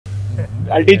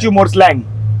I'll teach you more slang.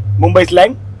 Mumbai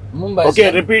slang. Mumbai.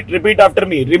 Okay, slang. repeat after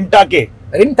me. Rimtake.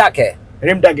 Rimtake.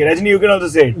 Rimtake. Rajini, you can also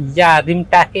say it. Yeah,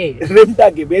 rimtake.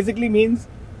 Rimtake basically means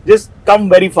just come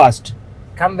very fast.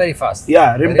 Come very fast.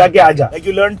 Yeah, rimtake aja. Like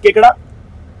you learned kekda.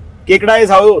 Kekda is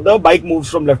how the bike moves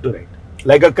from left to right.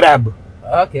 Like a crab.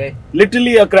 Okay.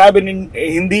 Literally a crab in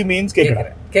Hindi means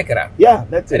kekda. Kekra. Yeah,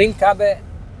 that's it. Rimkabe.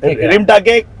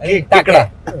 Rimtake kekda.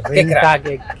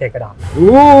 Rimtake kekda.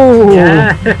 Ooh.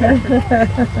 Yeah.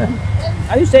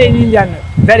 How you say in Indian?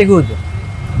 Very good.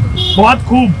 बहुत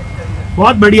खूब,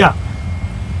 बहुत बढ़िया,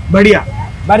 बढ़िया,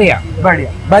 Baria.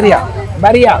 बढ़िया. Baria.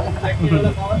 Baria.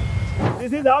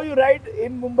 This is how you ride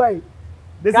in Mumbai.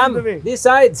 This Come is the way. this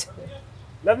side.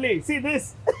 Lovely. See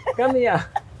this. Come here.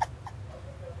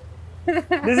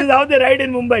 This is how they ride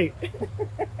in Mumbai.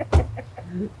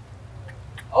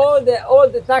 All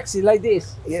the taxi like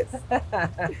this. Yes.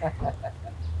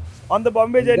 On the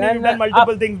Bombay Journey, Then we've done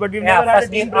multiple things, but we've Yeah, never had a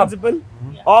first team is up. principle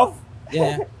of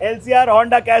Yeah. LCR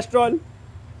Honda Castrol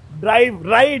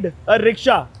ride a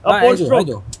rickshaw, a I four-stroke.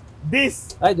 do.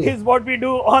 This I do. is what we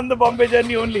do on the Bombay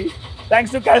Journey only.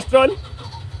 Thanks to Castrol.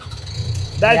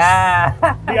 That's Yeah.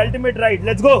 the ultimate ride.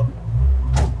 Let's go.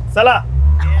 Salah.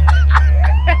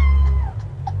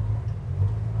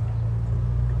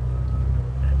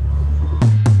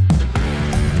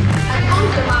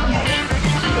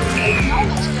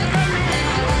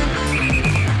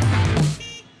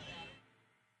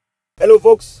 Hello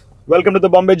folks, welcome to the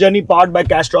Bombay Journey powered by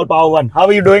Castrol Power1. How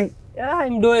are you doing? Yeah,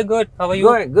 I'm doing good. How are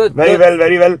you? Good. Very well,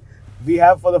 very well. We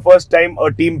have for the first time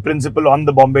a team principal on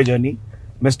the Bombay Journey,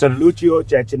 Mr. Lucio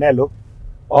Cecchinello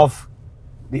of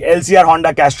the LCR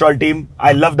Honda Castrol team.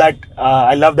 I love that.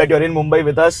 I love that you're in Mumbai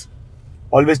with us,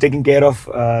 always taking care of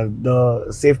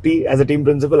the safety as a team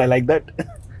principal. I like that.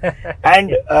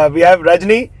 And we have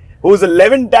Rajini, who's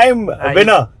 11-time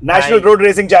winner, national road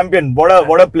racing champion.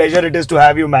 What a pleasure it is to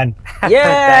have you, man.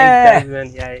 Yeah. Thanks,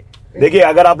 man. Yeah. देखिए,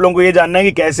 अगर आप लोगों को ये जानना है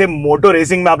कि कैसे मोटो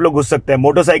रेसिंग में आप लोग घुस सकते हैं,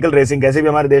 मोटरसाइकिल रेसिंग, कैसे भी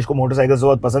हमारे देश को मोटरसाइकिल से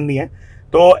बहुत पसंद नहीं है,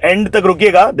 तो एंड तक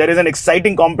रुकिएगा. There is an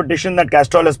exciting competition that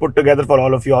Castrol has put together for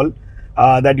all of you all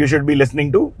that you should be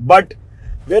listening to. But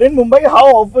we are in Mumbai.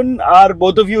 How often are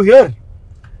both of you here?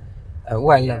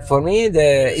 Well, for me,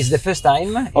 it's the first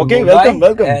time. Okay, in Mumbai,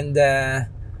 welcome. And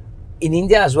in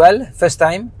India as well, first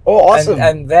time. Oh, awesome. And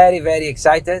I'm very, very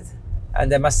excited.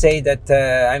 And I must say that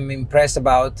I'm impressed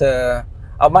about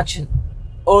how much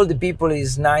all the people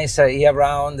is nice here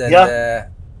around. And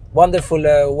wonderful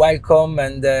welcome.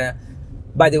 And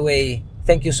by the way,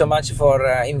 thank you so much for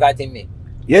inviting me.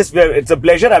 Yes, it's a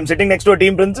pleasure. I'm sitting next to a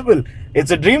team principal.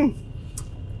 It's a dream.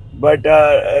 But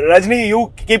Rajni, you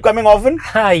keep coming often?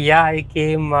 Yeah, I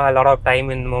came a lot of time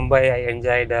in Mumbai. I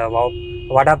enjoyed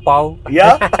vada pav.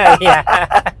 Yeah? Yeah.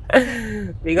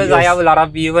 Because Yes. I have a lot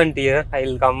of event here.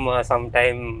 I'll come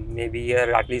sometime, maybe here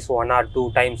at least 1 or 2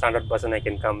 times, 100% I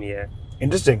can come here.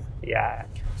 Interesting. Yeah.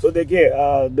 So, the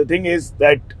thing is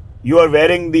that you are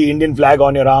wearing the Indian flag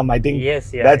on your arm. I think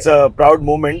Yes, yeah, that's a proud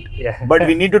moment. Yeah. But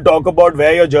we need to talk about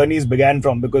where your journeys began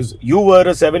from, because you were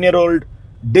a 7-year-old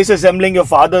disassembling your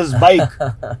father's bike.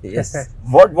 Yes.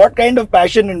 What kind of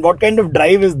passion and what kind of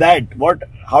drive is that?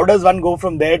 How does one go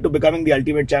from there to becoming the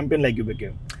ultimate champion like you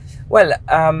became? Well,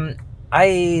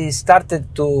 I started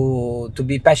to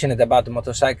be passionate about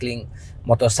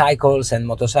motorcycles and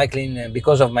motorcycling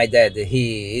because of my dad.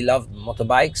 He loved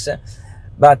motorbikes,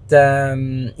 but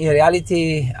in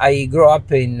reality, I grew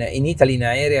up in Italy, in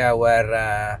an area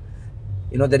where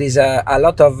there is a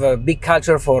lot of big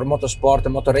culture for motorsport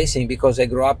and motor racing, because I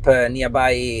grew up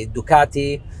nearby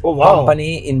Ducati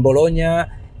company in Bologna,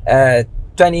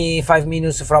 25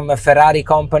 minutes from a Ferrari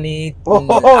company,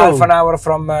 half an hour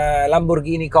from a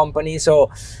Lamborghini company. So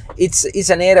it's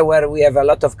an area where we have a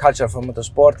lot of culture for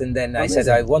motorsport. And then I said,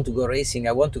 I want to go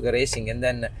racing. And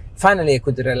then finally I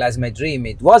could realize my dream.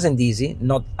 It wasn't easy,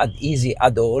 not easy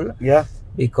at all. Yeah.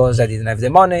 Because I didn't have the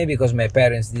money, because my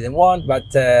parents didn't want. But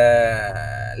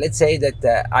let's say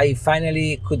that I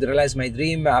finally could realize my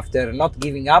dream after not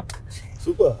giving up.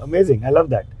 Super, amazing. I love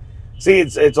that. See,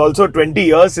 it's also 20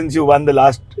 years since you won the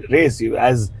last race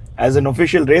as an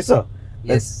official racer.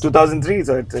 Yes. It's 2003,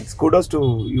 so it's kudos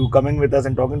to you coming with us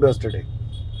and talking to us today.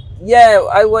 Yeah,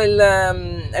 I will.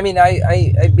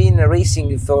 I've been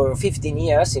racing for 15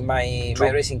 years in my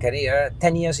racing career.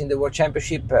 10 years in the World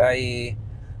Championship. I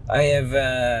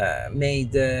have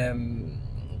made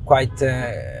quite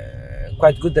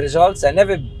good results. I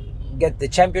never get the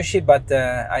championship, but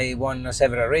I won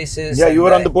several races. Yeah, you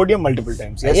were on the podium multiple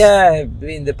times. Yes. Yeah, I've been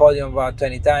in the podium about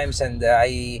 20 times, and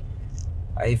I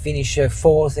finished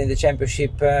 4th in the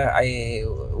championship. I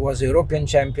was European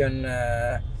champion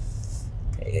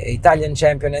Italian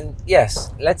champion, and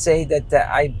yes, let's say that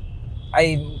I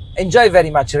enjoy very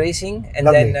much racing, and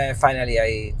Lovely. then finally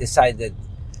I decided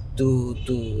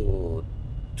to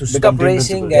Become stop team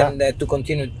racing principal, and to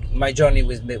continue my journey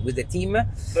with the team.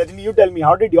 Rajini, you tell me,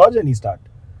 how did your journey start?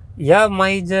 Yeah,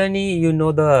 my journey, you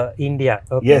know, the India,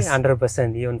 okay, Yes.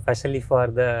 100%, even especially for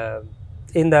the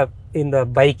in the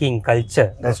biking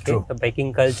culture. That's okay? true. The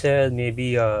biking culture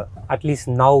maybe at least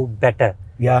now better.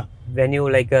 Yeah. When you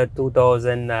like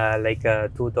 2000,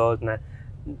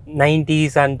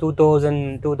 90s and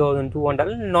 2000, 2002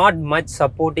 and not much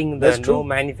supporting the That's true. no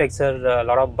manufacturer, a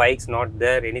lot of bikes not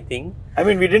there, anything. I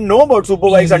mean, we didn't know about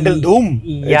superbikes until Dhoom.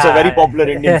 It's a very popular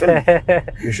Indian film.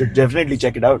 You should definitely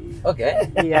check it out. Okay.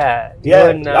 Yeah. Yeah,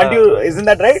 Even, isn't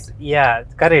that right? yeah,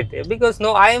 correct. Because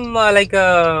no, I'm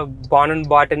born and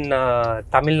bought in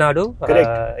Tamil Nadu.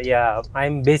 Correct. Yeah,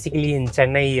 I'm basically in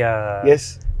Chennai.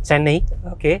 Yes. Chennai.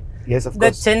 Okay. Yes, of The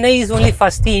course. Chennai is only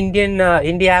first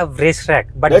India have racetrack,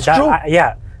 but That's true.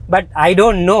 yeah, but I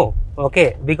don't know.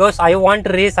 Okay, because I want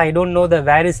to race, I don't know the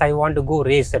where is I want to go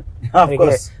race at. Of Okay.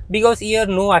 course. Because here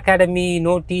no academy,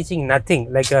 no teaching,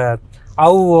 nothing. Like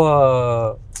how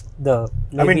the.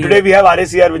 I mean, maybe- today we have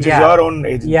RACR, which is Yeah. your own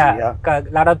agency. yeah, a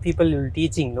lot of people will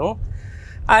teaching, no,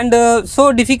 and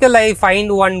so difficult. I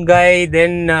find one guy,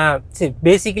 then see,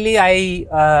 basically I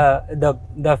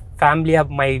the family of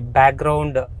my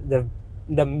background,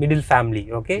 the middle family,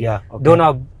 okay, Yeah, okay. don't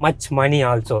have much money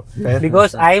also. Fair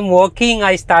Because enough. I'm working,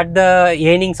 I start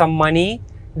earning some money,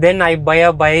 then I buy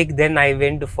a bike, then I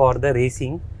went for the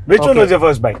racing. Which one Okay. was your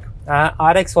first bike?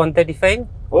 RX 135.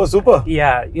 Oh, super.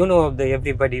 Yeah, you know,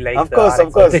 everybody likes Of the course, RX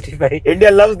of course. 135.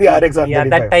 India loves the RX 135. Yeah,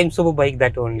 that time super bike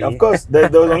that only. Of course, there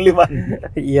was only one.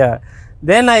 Yeah.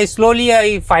 Then I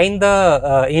find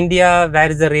the India where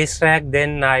is the racetrack.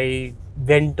 Then I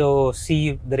went to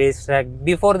see the racetrack.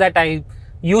 Before that, I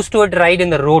used to ride in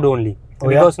the road only. Oh,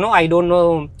 yeah? Because no, I don't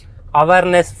know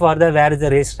awareness for the where is the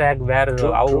racetrack,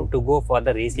 how true. to go for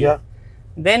the racing. Yeah.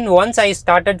 Then once I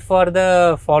started for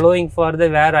the following for the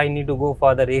where I need to go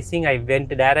for the racing, I went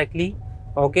directly.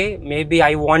 Okay, maybe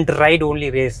I want to ride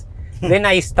only race. Then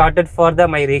I started for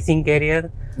my racing career.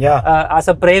 Yeah. As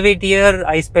a privateer,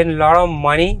 I spend a lot of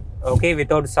money. Okay,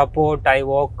 without support, I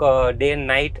work day and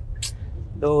night.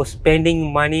 So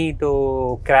spending money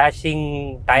to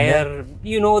crashing tire,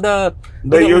 you know the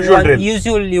usual drill.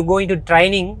 Usual, you go into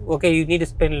training. Okay, you need to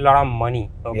spend a lot of money.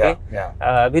 Okay,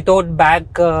 Yeah. without back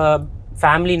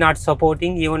family not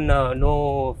supporting, even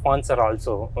no sponsor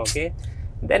also. Okay,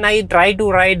 then I try to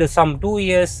ride some 2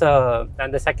 years,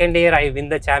 and the second year I win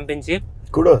the championship.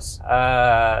 Kudos.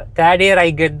 Third year I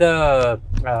get the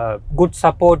good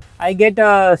support. I get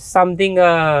something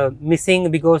missing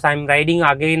because I'm riding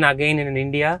again in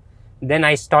India. Then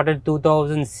I started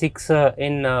 2006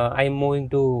 I'm moving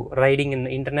to riding in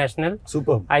international.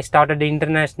 Super. I started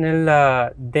international.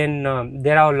 Then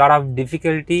there are a lot of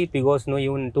difficulty because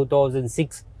even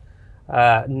 2006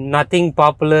 nothing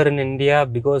popular in India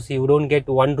because you don't get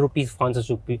 1 rupee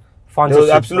sponsorship. There was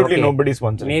absolutely nobody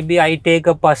sponsoring. Maybe I take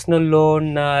a personal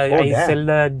loan. I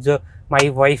damn. sell my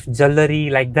wife's jewelry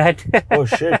like that. Oh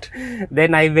shit.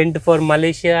 Then I went for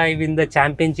Malaysia. I win the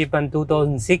championship in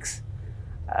 2006.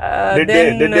 Did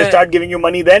they start giving you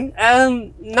money then?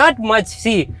 Not much.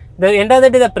 See, the end of the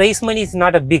day, the prize money is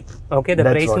not a big. Okay, the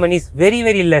That's prize what. money is very,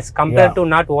 very less compared to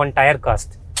not one tire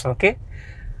cost. Okay,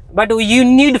 but you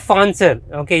need sponsor.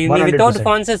 Okay, you need, without 100%.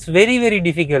 sponsor, it's very, very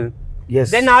difficult. Yes.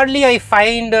 Then hardly I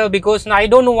find because I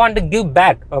don't want to give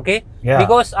back. Okay, Yeah.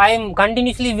 because I am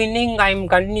continuously winning. I'm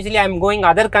going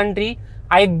other country.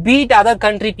 I beat other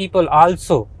country people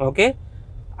also. Okay,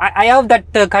 I have that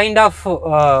kind of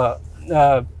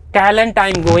talent.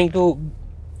 I'm going to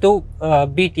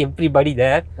beat everybody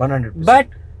there. 100%. But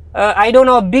I don't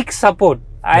have big support.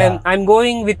 Yeah. I'm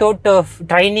going without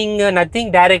training,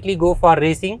 nothing, directly go for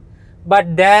racing.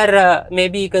 But there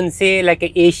maybe you can say like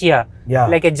Asia, Yeah.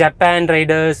 like a Japan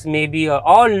riders, maybe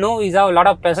all know is have a lot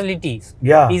of facilities.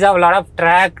 Yeah. Is have a lot of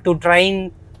track to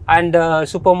train and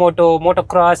supermoto,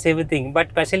 motocross, everything. But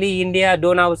especially India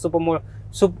don't have supermoto,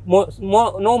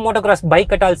 no motocross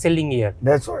bike at all selling here.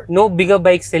 That's what. No bigger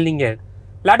bikes selling here.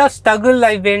 Lot of struggle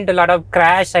I went, a lot of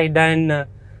crash I done.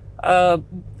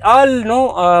 All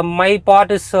know my part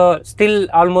is still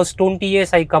almost 20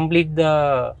 years I complete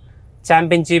the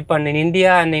championship and in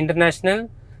India and international.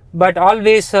 But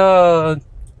always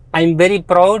I'm very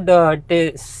proud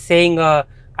saying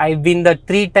I win the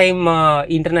 3-time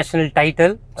international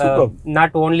title.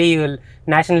 Not only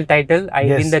national title, I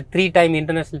win the 3-time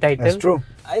international title. That's true.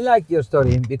 I like your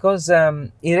story because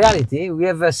in reality we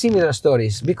have similar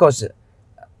stories because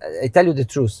I tell you the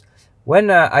truth. when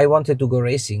I wanted to go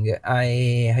racing,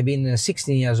 I had been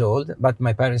 16 years old, but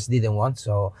my parents didn't want,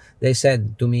 so they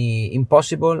said to me,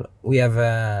 impossible, we have,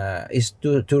 it's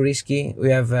too risky, we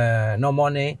have no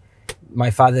money. My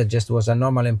father just was a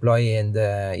normal employee, and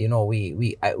you know,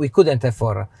 we couldn't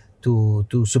afford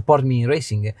to support me in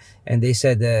racing, and they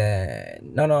said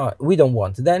no, we don't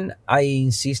want. Then I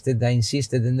insisted,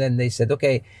 and then they said,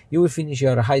 okay, you will finish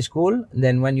your high school,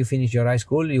 then when you finish your high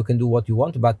school you can do what you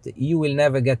want, but you will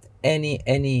never get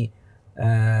any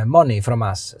money from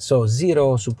us, so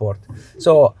zero support.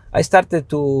 So I started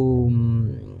to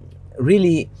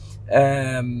really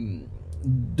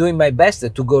doing my best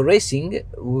to go racing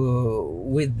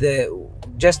with the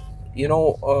just, you know,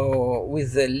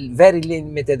 with a very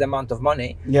limited amount of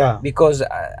money. Yeah. Because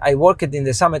I worked in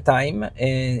the summertime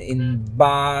in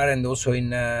bar and also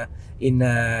in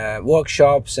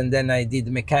workshops, and then I did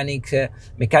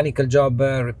mechanical job,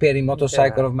 repairing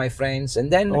motorcycle of my friends, and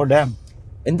then Oh damn.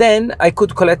 and then I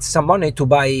could collect some money to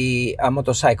buy a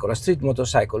motorcycle, a street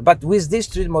motorcycle. But with this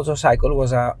street motorcycle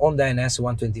was a Honda NS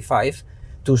 125,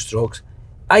 2 strokes.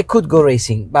 I could go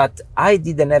racing, but I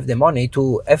didn't have the money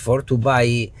to afford to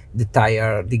buy the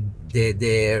tire,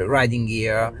 the riding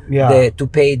gear, Yeah. to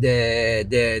pay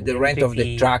the rent of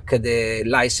the truck, the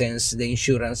license, the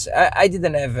insurance. I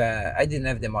didn't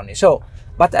have the money. So,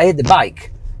 but I had the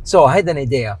bike, so I had an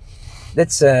idea.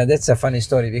 That's a funny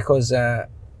story, because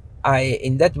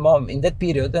in that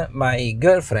period, my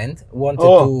girlfriend wanted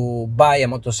to buy a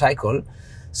motorcycle.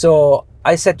 So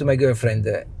I said to my girlfriend,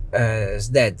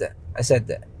 Dad, I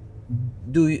said,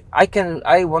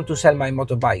 I want to sell my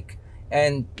motorbike,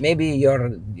 and maybe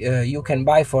you can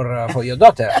buy for your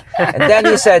daughter. And then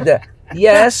he said,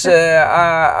 yes,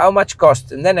 how much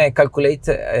cost? And then I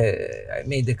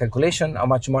made the calculation how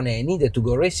much money I needed to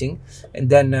go racing, and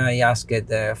then I asked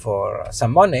for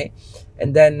some money,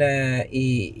 and then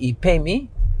he paid me.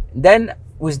 Then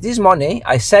with this money,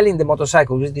 I selling the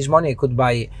motorcycle. With this money, I could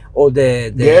buy all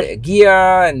the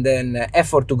gear and then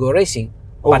effort to go racing.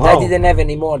 But I didn't have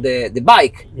anymore the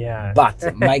bike. Yeah.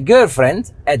 But my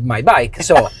girlfriend had my bike.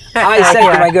 So I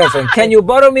said to my girlfriend, can you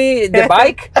borrow me the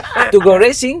bike to go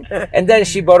racing? And then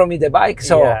she borrowed me the bike.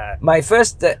 So my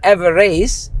first ever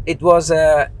race, it was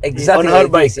exactly on her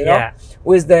like bike, this, you know?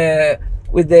 With the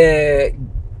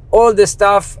all the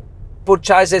stuff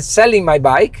purchased, selling my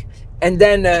bike. And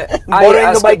then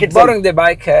borrowing the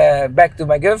bike back to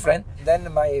my girlfriend.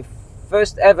 Then my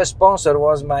first ever sponsor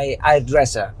was my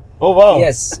hairdresser. Oh wow.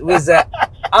 Yes, with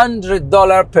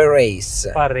 $100 per race.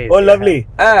 Oh lovely.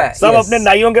 सब अपने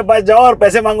नाइयों के पास जाओ और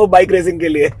पैसे मांगो bike racing के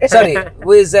लिए. Sorry,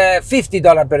 with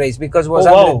 $50 per race, because it was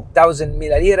 100,000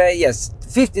 lire. Yes,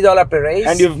 $50 per race.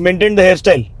 And you've maintained the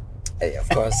hairstyle. Of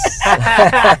course.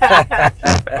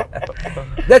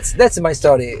 That's my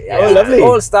story. Oh lovely. It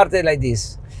all started like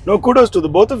this. No, kudos to the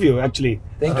both of you, actually.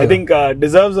 Thank you. I think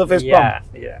deserves a fist pump.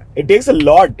 Yeah. It takes a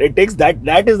lot. It takes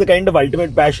that is the kind of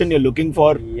ultimate passion you're looking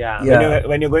for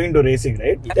when you're going into racing,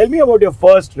 right? Tell me about your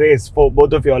first race for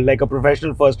both of you all, like a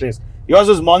professional first race. Yours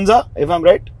was Monza, if I'm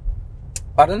right?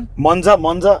 Pardon? Monza,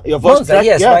 your first Monza, track?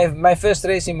 yes, my first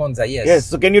race in Monza, yes. Yes,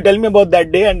 so can you tell me about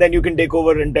that day, and then you can take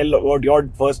over and tell about your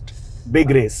first big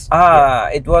race?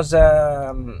 It was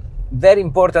very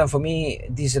important for me,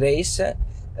 this race.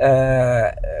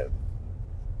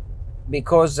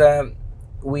 Because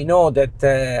we know that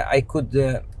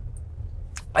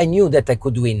I knew that I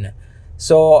could win,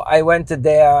 so I went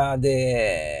there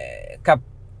the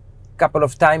couple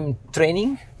of times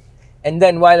training, and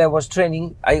then while I was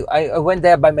training, I went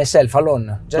there by myself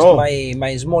alone, just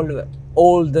my small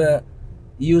old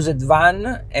used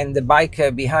van and the bike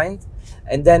behind,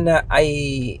 and then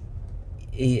I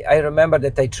remember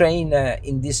that I trained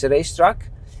in this racetrack.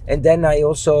 And then I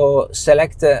also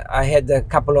I had a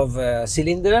couple of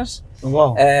cylinders.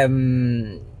 Wow.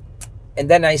 And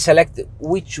then I select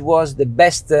which was the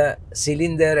best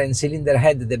cylinder, and cylinder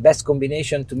had the best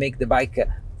combination to make the bike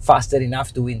faster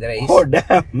enough to win the race. Oh,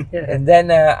 damn. And then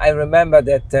I remember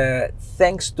that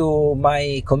thanks to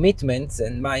my commitment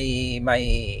and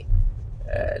my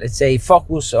let's say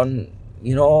focus on,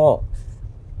 you know,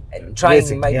 trying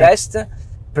racing, my best,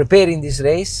 preparing this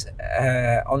race,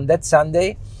 on that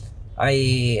Sunday,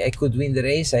 I could win the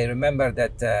race. I remember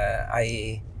that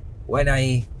when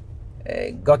I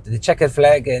got the checkered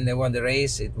flag and I won the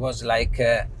race, it was like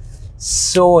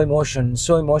so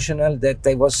emotional that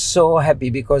I was so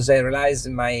happy, because I realized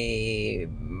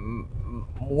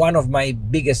one of my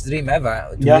biggest dream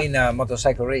ever, to win a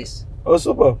motorcycle race. Oh,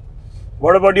 super.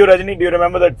 What about you, Rajini? Do you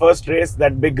remember that first race,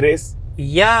 that big race?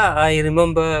 Yeah, I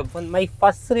remember my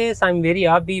first race. I'm very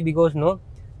happy because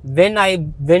when I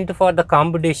went for the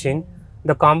competition,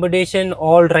 the competition,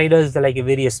 all riders are like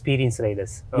very experienced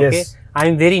riders. Okay, Yes.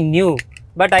 I'm very new,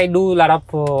 but I do a lot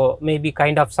of maybe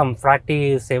kind of some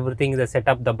practice, everything, the set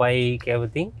up the bike,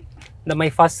 everything. My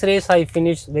first race I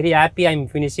finished very happy. I'm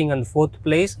finishing on 4th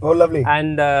place. Oh, lovely.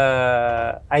 And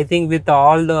I think with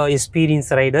all the experienced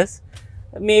riders,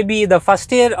 maybe the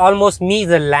first year almost me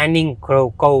the landing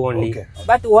cow only. Okay.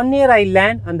 But 1 year I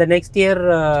land, and the next year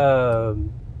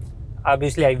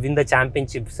obviously I win the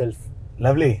championship itself.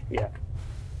 Lovely. Yeah.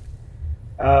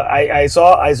 I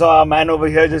saw a man over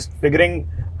here just figuring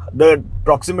the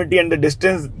proximity and the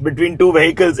distance between two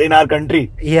vehicles in our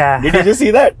country. Yeah. Did you just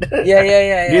see that?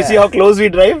 Yeah. Do you see how close we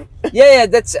drive? Yeah.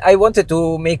 That's. I wanted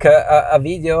to make a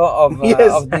video of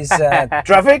Yes. of this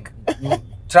Traffic?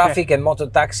 traffic and moto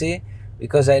taxi,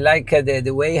 because I like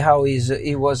the way how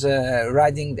he was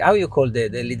riding. How you call the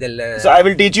little? So I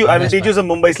will teach you some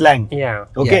Mumbai slang. Yeah.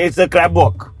 Okay, Yeah. it's a crab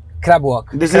walk. Crab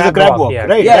walk. This is a Crab crab walk, walk, yeah.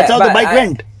 right? Yeah, That's how the but bike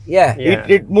went. Yeah. Yeah.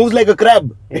 It moves like a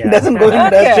crab. It Yeah. doesn't go in a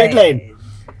Okay. straight line.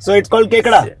 So it's called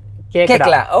kekda.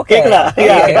 Kekla. Okay. Kekla,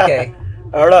 yeah. Okay.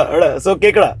 So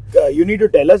kekda, you need to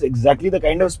tell us exactly the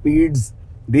kind of speeds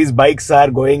these bikes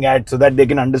are going at so that they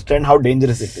can understand how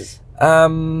dangerous it is.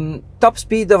 Top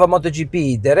speed of a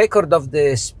MotoGP. The record of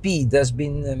the speed has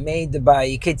been made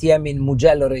by KTM in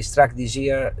Mugello racetrack this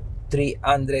year,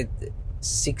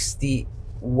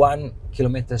 361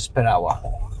 kilometers per hour.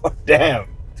 Oh, damn.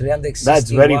 361, That's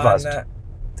very fast.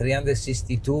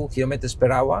 362 kilometers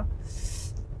per hour.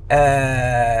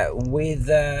 With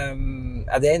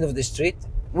at the end of the street,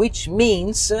 which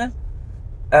means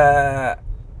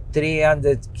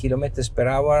 300 kilometers per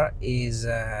hour is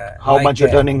How like much you're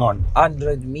turning on.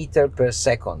 100 meter per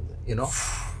second, you know.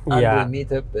 100 Yeah.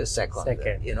 meter per second,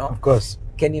 you know. Of course.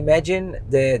 Can you imagine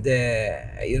the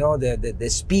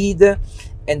speed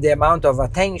and the amount of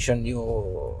attention you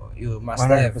must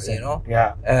have, 100%. you know.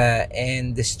 Yeah.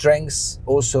 And the strengths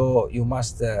also you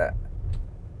must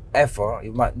effort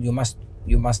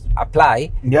you must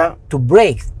apply Yeah. to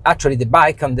brake actually the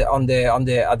bike on the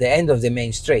at the end of the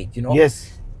main straight, you know.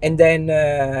 Yes. And then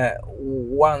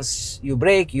once you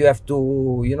brake, you have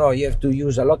to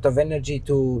use a lot of energy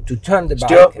to turn the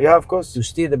Steer. bike, Yeah, of course. to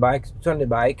steer the bike, to turn the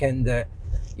bike, and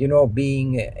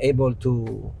being able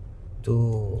to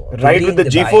Right, lean with the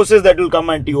G bike. forces that will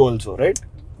come at you also, right?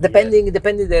 Depending the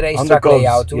On the racetrack curves,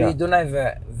 layout, yeah. we don't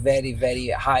have very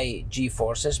high G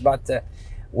forces, but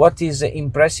what is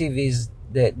impressive is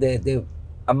the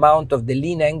amount of the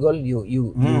lean angle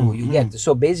you get.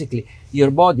 So basically,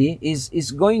 your body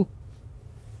is going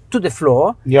to the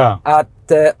floor Yeah. at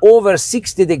over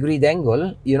 60-degree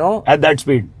angle, you know. At that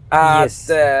speed. At,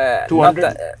 Yes.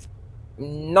 200?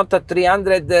 not at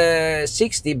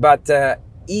 360, but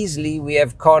easily we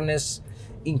have corners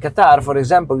in Qatar, for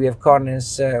example. We have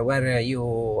corners where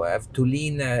you have to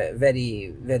lean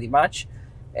very much,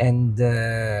 and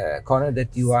corner that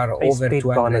you are High over speed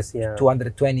 200, corners, yeah.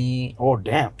 220, Oh,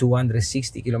 damn.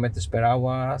 260 kilometers per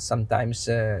hour. Sometimes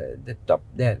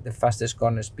the fastest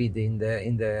corner speed in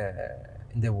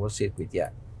the world circuit. Yeah,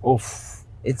 Oof.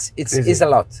 it's Crazy. a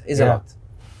lot. It's a Yeah. lot.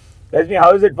 Rajini,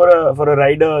 how is it for a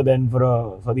rider then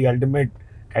for the ultimate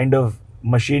kind of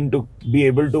machine to be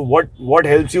able to what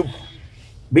helps you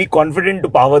be confident to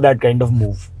power that kind of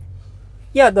move?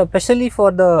 Yeah, especially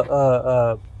for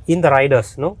the in the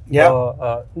riders, no.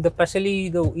 Yeah. Especially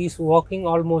is walking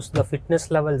almost the fitness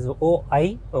levels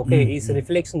high. Okay, is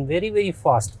reflection very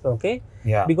fast. Okay.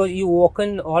 Yeah. Because you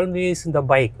walking always in the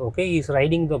bike. Okay, he's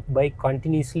riding the bike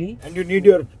continuously. And you need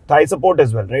your thigh support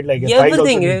as well, right? Like your thighs also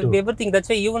Everything, need to- everything. That's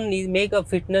why even you make a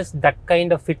fitness, that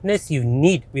kind of fitness you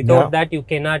need. Without that, you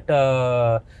cannot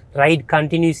ride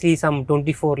continuously some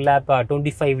 24 lap,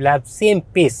 25 laps, same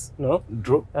pace. No,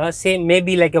 True. same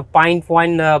maybe like a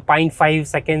 0.1, 0.5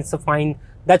 seconds fine.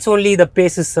 That's only the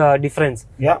pace is difference.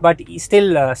 Yeah. But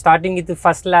still, starting with the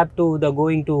first lap to the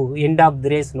going to end of the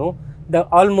race, no, the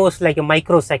almost like a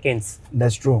microseconds.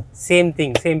 That's true. Same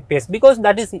thing, same pace, because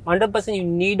that is 100%. You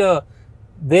need a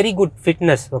very good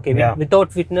fitness. Okay, Yeah.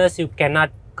 without fitness, you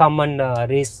cannot come and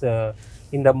race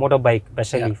in the motorbike,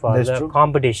 especially for that's the true.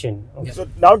 competition. Okay. So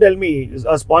now tell me,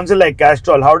 a sponsor like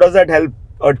Castrol, how does that help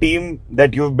a team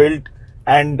that you've built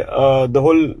and the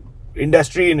whole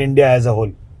industry in India as a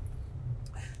whole?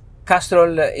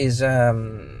 Castrol is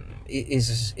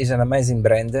an amazing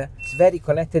brand. It's very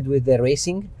connected with the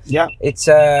racing. Yeah. It's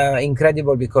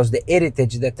incredible because the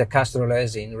heritage that Castrol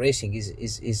has in racing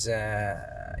is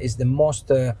the most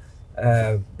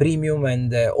premium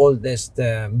and oldest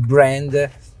brand,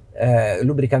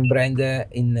 lubricant brand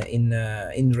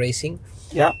in racing.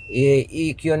 Yeah.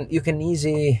 You can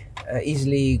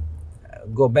easily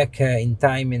go back in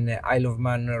time in the Isle of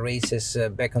Man races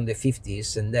back on the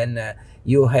 50s, and then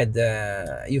you had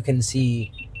you can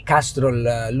see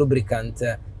Castrol lubricant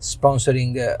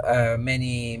sponsoring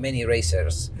many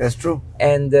racers. That's true.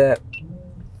 And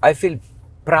I feel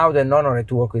proud and honored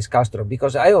to work with Castrol,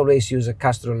 because I always use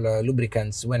Castrol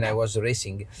lubricants when I was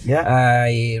racing. Yeah.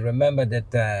 I remember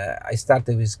that I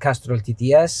started with Castrol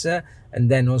TTS, and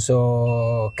then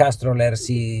also Castrol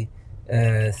RC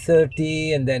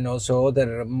 30, and then also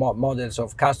other models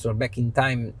of Castrol back in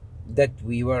time that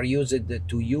we were used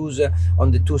to use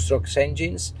on the two-stroke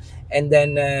engines. And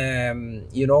then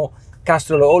you know,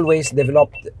 Castrol always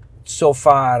developed so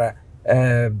far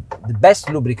the best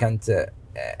lubricant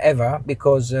ever,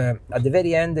 because at the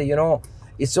very end, you know,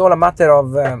 it's all a matter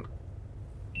of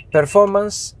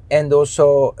performance and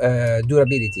also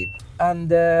durability. And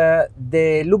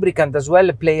the lubricant as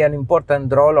well play an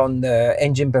important role on the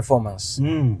engine performance.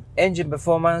 Engine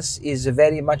performance is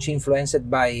very much influenced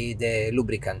by the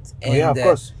lubricant. And, yeah, of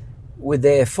course. With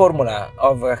the formula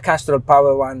of Castrol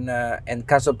Power1 and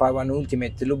Castrol Power1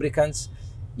 Ultimate lubricants,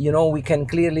 you know, we can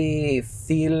clearly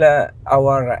feel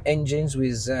our engines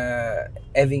with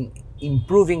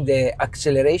improving the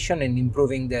acceleration and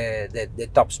improving the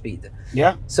top speed.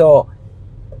 Yeah. So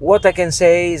what I can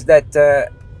say is that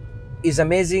is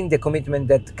amazing the commitment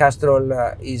that Castrol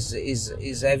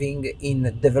is having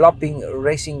in developing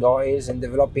racing oils and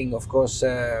developing, of course,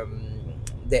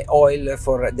 the oil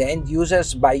for the end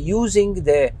users by using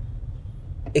the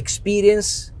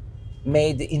experience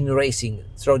made in racing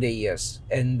through the years.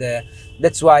 And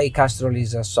that's why Castrol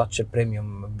is such a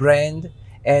premium brand,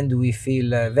 and we feel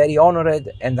very honored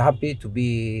and happy to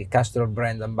be Castrol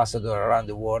brand ambassador around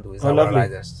the world with our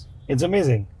riders. It's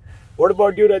amazing. What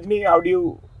about you, Rajini? How do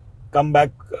you come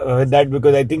back with that?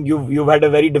 Because I think you've had a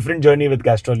very different journey with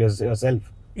Castrol yourself.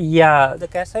 Yeah, the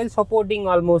Castrol supporting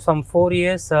almost some 4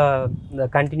 years.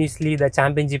 Continuously the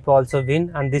championship also win,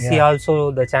 and this year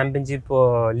also the championship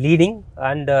leading,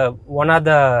 and one of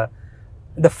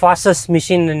the fastest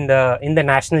machine in the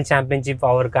national championship,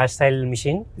 our Castrol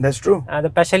machine. That's true.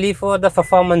 Especially for the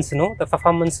performance, you know, the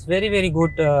performance very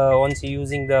good once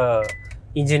using the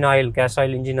engine oil,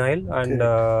 Castrol engine oil. And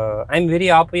I'm very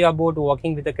happy about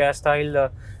working with the Castrol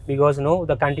because, you know,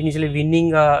 the continuously winning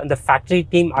the factory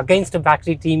team against the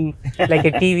factory team like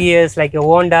a TVS, like a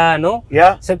Honda, no?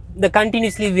 Yeah. So the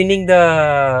continuously winning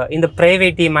in the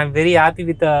private team, I'm very happy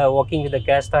with working with the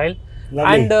Castrol.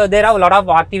 And there are a lot of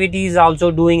activities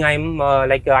also doing. I'm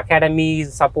like academy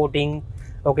is supporting.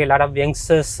 Okay, a lot of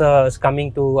youngsters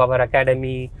coming to our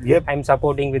academy. Yep. I'm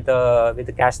supporting with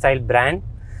the Castrol brand.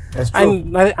 That's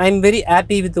true. I'm very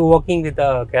happy with working with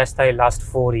Castrol last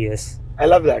 4 years. I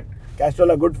love that.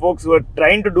 Castrol are good folks who are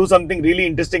trying to do something really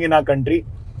interesting in our country,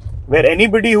 where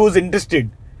anybody who's interested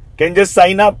can just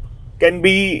sign up, can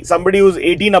be somebody who's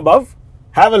 18 above,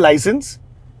 have a license,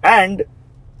 and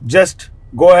just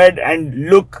go ahead and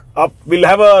look up. We'll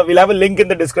have a link in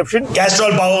the description.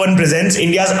 Castrol Power1 presents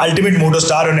India's ultimate moto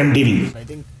star on MTV. I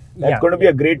think that's going to be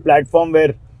a great platform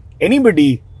where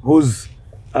anybody who's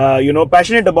you know,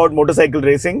 passionate about motorcycle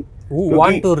racing, who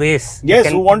want to race, yes,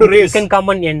 who want to race, you can come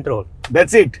and enroll.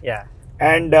 That's it. Yeah.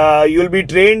 And you'll be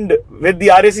trained with the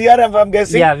RACR, I'm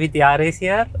guessing. Yeah, with the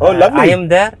RACR. Oh, lovely. I am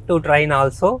there to train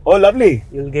also. Oh, lovely.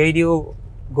 You'll guide you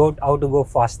how to go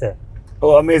faster.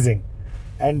 Oh, amazing.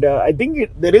 And I think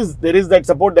there is that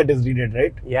support that is needed,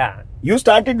 right? Yeah. You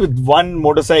started with one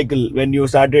motorcycle when you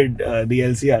started the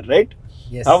LCR, right?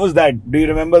 Yes. How was that? Do you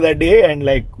remember that day, and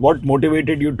like what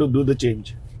motivated you to do the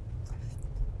change?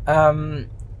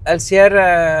 LCR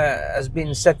has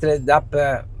been settled up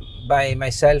by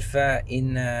myself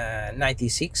in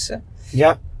 96.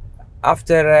 Yeah.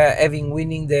 After having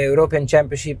winning the European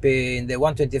Championship in the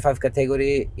 125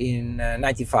 category in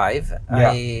 95,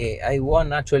 yeah. I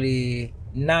won actually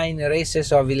 9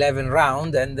 races of 11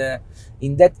 rounds, and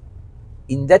in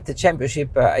that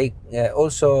championship I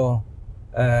also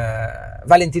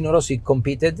Valentino Rossi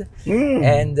competed,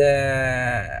 and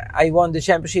I won the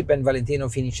championship, and Valentino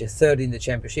finished 3rd in the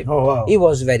championship. Oh, wow. He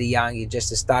was very young, he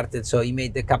just started, so he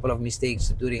made a couple of mistakes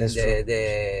during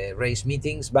the race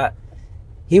meetings, but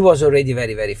he was already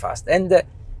very fast. And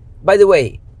by the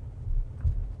way,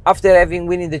 after having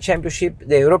winning the championship,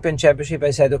 the European Championship,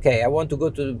 I said, okay, I want to go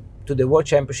to the World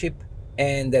Championship,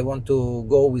 and I want to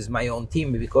go with my own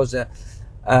team, because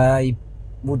I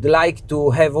would like to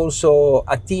have also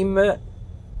a team,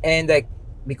 and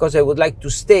because I would like to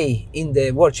stay in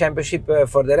the World Championship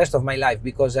for the rest of my life,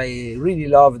 because I really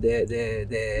love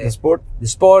the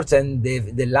sports and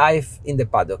the life in the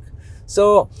paddock.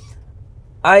 So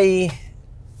I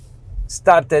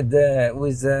started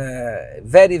with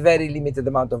very, very limited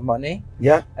amount of money.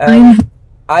 Yeah.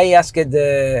 I asked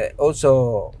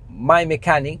also my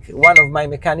mechanic, one of my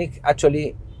mechanic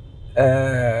actually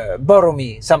borrow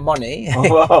me some money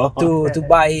to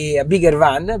buy a bigger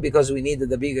van, because we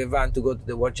needed a bigger van to go to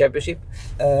the World Championship.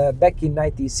 Back in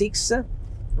 '96,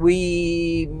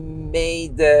 we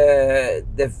made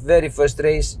the very first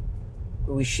race.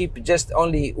 We shipped just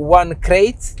only one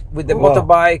crate with the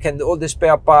motorbike and all the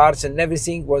spare parts, and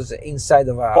everything was inside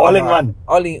of our all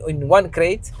in one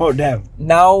crate. Oh damn!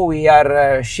 Now we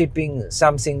are shipping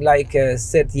something like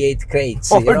 38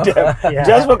 crates. Oh damn! Yeah.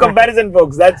 Just for comparison,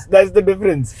 folks, that's the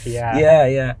difference.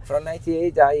 Yeah. From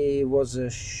 '98, I was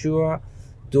sure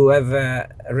to have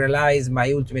realized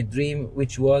my ultimate dream,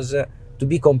 which was to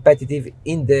be competitive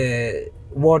in the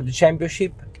World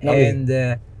Championship.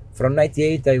 And from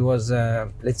 '98, I was,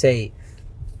 let's say,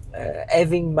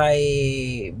 having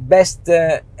my best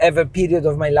ever period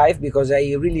of my life, because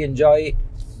I really enjoy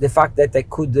the fact that I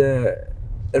could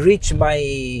reach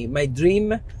my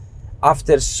dream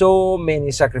after so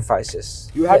many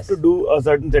sacrifices. You have to do a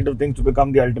certain set of things to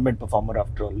become the ultimate performer,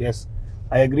 after all. Yes,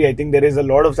 I agree. I think there is a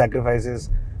lot of sacrifices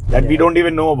that we don't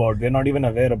even know about. We're not even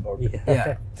aware about.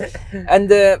 Yeah.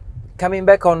 And coming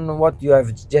back on what you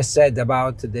have just said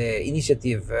about the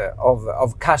initiative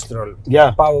of Castrol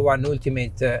Power1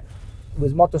 Ultimate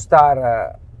with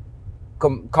Motostar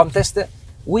contest,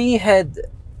 we had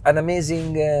an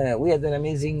amazing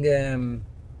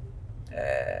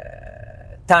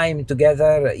time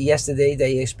together yesterday.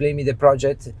 They explained me the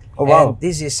project. Oh wow! And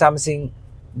this is something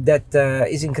that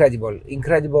is incredible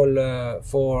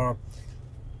for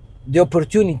the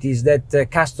opportunities that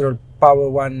Castrol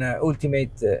Power1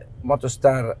 Ultimate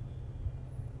Motostar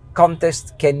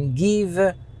contest can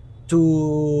give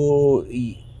to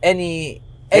any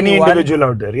individual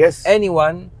out there. Yes,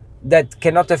 anyone that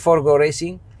cannot afford go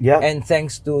racing. Yeah. And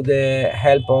thanks to the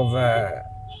help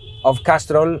of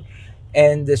Castrol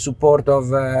and the support of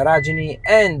Rajini,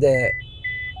 and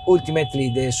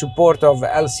ultimately the support of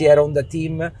LCR Honda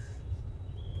team,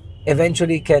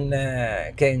 eventually can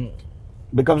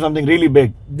become something really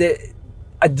big.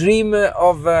 A dream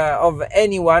of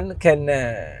anyone can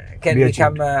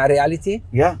become a reality.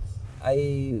 Yeah.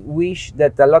 I wish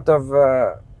that a lot of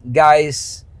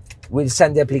guys will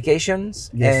send the applications,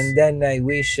 and then I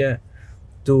wish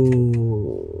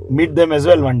to meet them as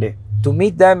well one day. To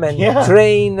meet them and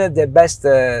train the best,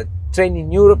 train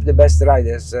in Europe the best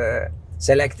riders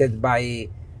selected by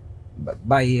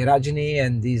Rajini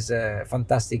and this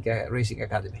fantastic racing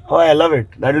academy. Oh, I love it.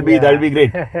 That'll be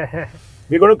great.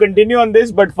 We're going to continue on this,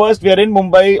 but first we are in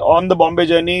Mumbai on the Bombay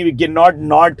Journey. We cannot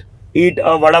not eat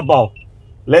a vada pav.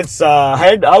 Let's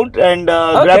head out and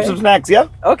grab some snacks. Yeah.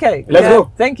 Okay. Let's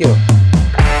go. Thank you.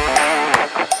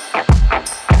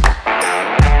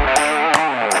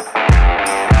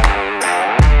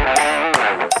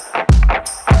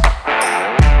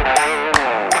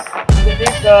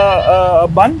 A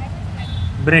bun,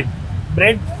 bread.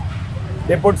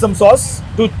 They put some sauce,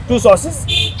 two sauces,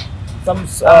 some.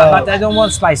 But I don't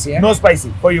want spicy. No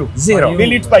spicy for you. Zero.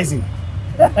 We'll eat spicy.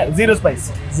 Zero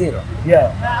spice. Zero.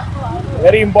 Yeah.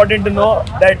 Very important to know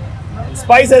that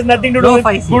spice has nothing to do with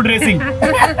spicy. good racing. No.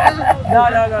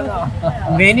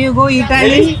 When you go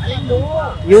Italy,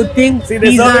 you think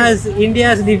pizza is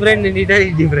India is different and Italy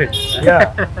is different.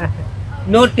 Yeah.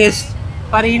 No taste.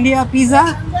 For India,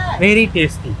 pizza very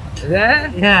tasty.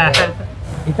 Yeah.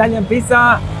 Italian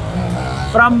pizza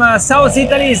from South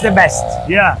Italy is the best.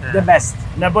 Yeah. The best.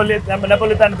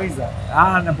 Napolitan pizza.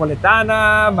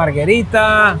 Napoletana,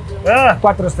 margherita,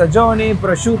 quattro stagioni,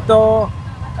 prosciutto.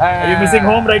 Are you missing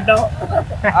home right now?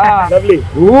 Lovely.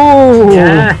 Ooh.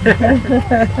 Yeah.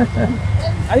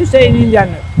 How you say in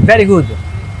Indian? Very good.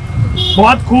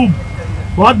 बहुत खूब,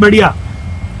 बहुत बढ़िया,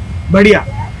 बढ़िया,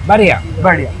 बढ़िया,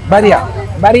 बढ़िया, बढ़िया,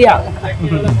 बढ़िया.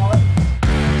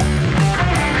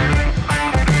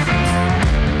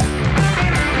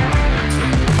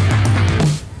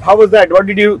 How was that? What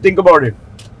did you think about it?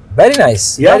 Very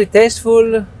nice. Yeah. Very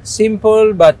tasteful,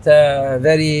 simple, but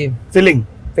very Filling.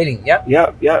 filling. Yeah.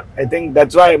 Yeah. I think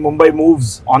that's why Mumbai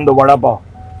moves on the vada pav.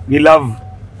 We love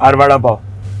our vada pav.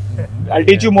 I'll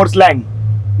teach you more slang.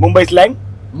 Mumbai slang.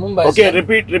 Mumbai. Okay, slang.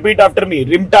 repeat after me.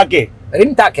 Rimtake.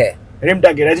 Rimtake.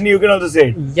 Rajini, you can also say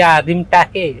it. Yeah,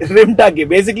 rimtake. Rimtake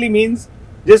basically means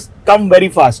just come very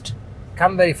fast.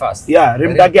 Come very fast. Yeah,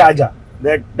 rimtake aja.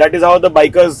 That is how the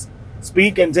bikers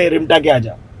speak and say rimtake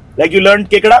aja. Like you learned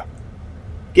kekda.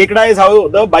 Kekda is how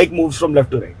the bike moves from left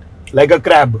to right, like a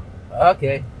crab.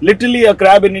 Okay. Literally, a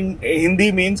crab in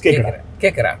Hindi means kekda.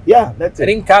 Kekra. Yeah, that's it.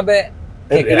 Rimkabe.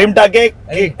 Rimtake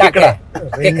kekda.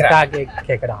 Rimtake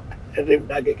kekda.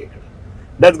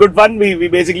 That's good fun. We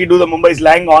basically do the Mumbai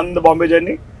slang on the Bombay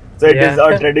Journey. So it is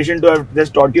our tradition to have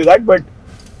just taught you that. But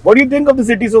what do you think of the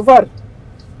city so far?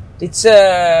 It's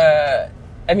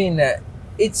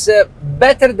it's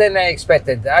better than I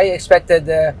expected. I expected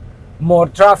more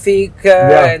traffic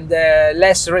and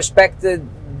less respect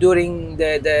during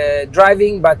the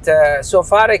driving, but so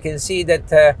far I can see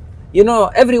that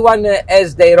everyone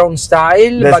has their own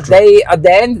style. That's but true. they at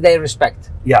the end they respect.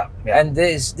 Yeah. And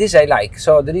this I like.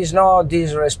 So there is no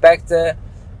disrespect,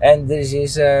 and this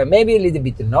is maybe a little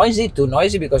bit too noisy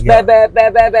because Yeah.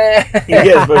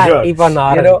 Yes, for sure. Keep on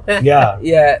on.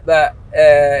 Yeah. But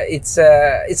it's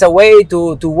a way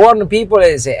to warn people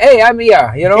and say, hey, I'm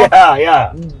here,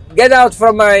 Yeah. get out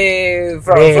from my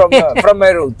from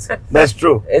my route. That's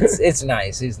true. It's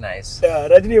nice. It's nice.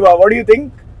 Rajini, what do you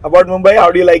think about Mumbai? How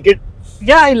do you like it?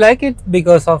 Yeah, I like it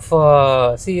because of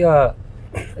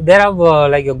there are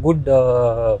like a good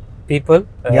people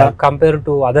compared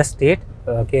to other state.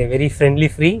 Okay, very friendly,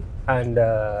 free, and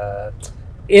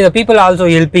the people are also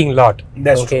helping a lot.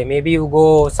 That's okay. Maybe you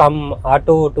go some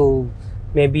auto to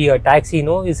maybe a taxi,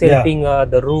 is helping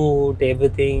the route,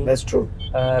 everything. That's true.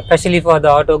 Especially for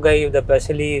the auto guy,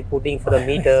 especially putting for the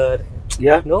meter.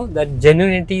 Yeah. That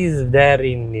genuinity is there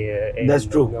in That's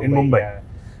true, in Mumbai. Yeah.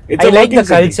 It's I a like the working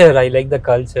city. culture. I like the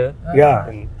culture. Yeah.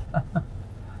 And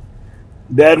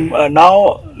There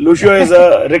now Lucio is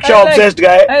a rickshaw obsessed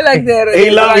guy. I like He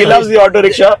loves the auto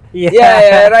rickshaw.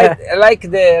 Right. I like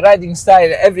the riding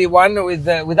style. Everyone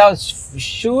without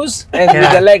shoes and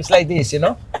with the legs like this,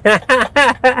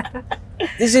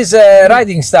 This is a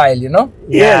riding style,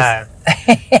 Yes.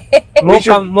 more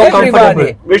comfortable.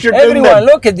 Everybody, We should film everyone, them.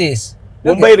 look at this.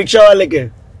 Look Mumbai rickshaw wale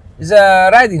ke. It's a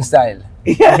riding style.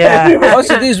 Yeah.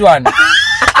 Also this one.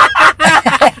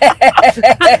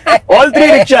 All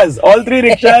three rickshaws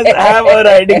have a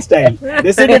riding style.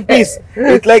 They sit in peace.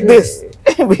 It's like this.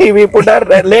 we put our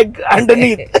leg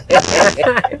underneath.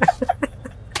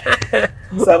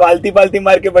 सब आलती पालती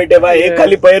मार के बैठे भाई, एक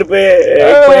खाली पैर पे,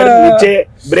 एक पैर नीचे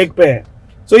ब्रेक पे है.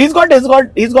 So he's got his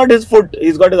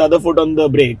other foot on the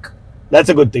brake. That's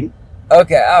a good thing.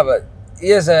 Okay, but he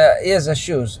has a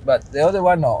shoes, but the other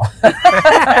one no.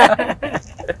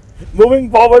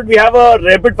 Moving forward, we have a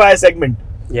rapid fire segment.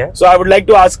 Yeah. So I would like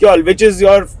to ask you all, which is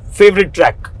your favorite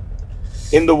track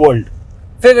in the world?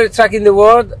 Favorite track in the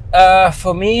world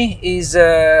for me is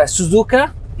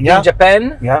Suzuka in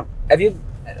Japan. Yeah. Have you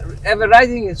ever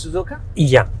riding in Suzuka?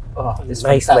 Yeah. Oh, it's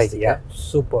Nice fantastic. ride. Yeah.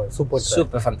 Super track.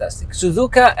 Super fantastic.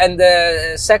 Suzuka and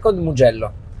the second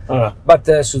Mugello. Uh, But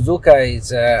Suzuka is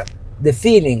the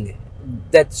feeling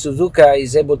that Suzuka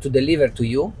is able to deliver to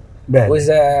you with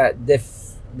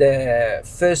the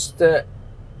first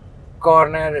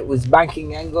corner with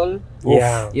banking angle.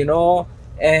 Yeah.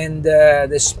 And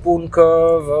the spoon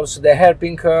curve, also the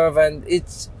hairpin curve, and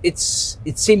it's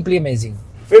simply amazing.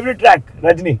 favorite track,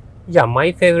 Rajini? Yeah,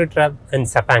 my favorite track in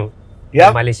Sepang.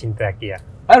 Yeah? Malaysian track. Yeah.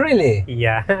 Oh, really?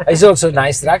 Yeah. It's also a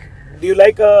nice track. Do you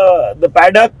like the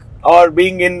paddock or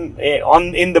being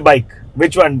in the bike?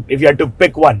 Which one, if you had to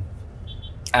pick one?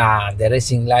 The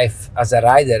racing life as a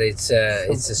rider, it's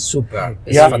super.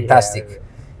 It's Yeah. fantastic. Yeah.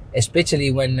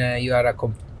 Especially when you are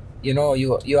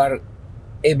you are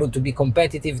able to be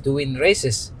competitive to win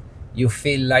races. You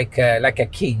feel like a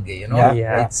king. Yeah.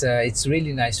 Yeah. It's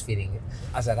really nice feeling.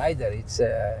 As a rider, it's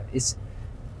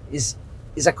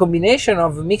a combination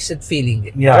of mixed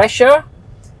feeling. Yeah. Pressure,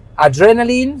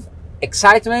 adrenaline,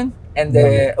 excitement, and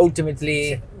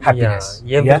ultimately happiness.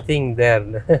 Yeah, everything there.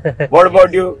 What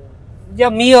about you? Yeah,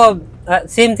 me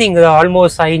same thing.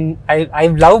 Almost I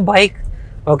love bike.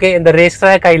 Okay, in the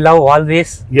racetrack I love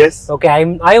always. Yes. Okay,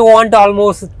 I want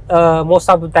almost most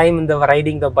of the time in the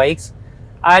riding the bikes,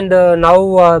 and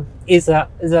now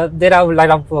there are a lot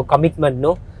of commitment.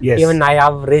 No. Yes. Even I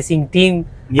have racing team.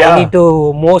 Yeah. I need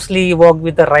to mostly work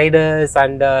with the riders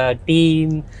and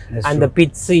team. That's and true. the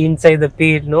pits inside the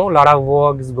pit. No, lot of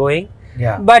work is going.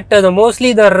 Yeah. But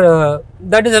mostly there are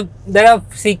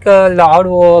physical hard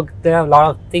work. There are a lot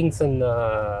of things in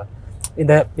the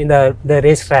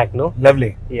racetrack. No.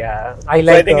 Lovely. Yeah, I So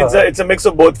like. I think it's a mix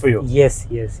of both for you. Yes.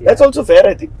 That's also fair,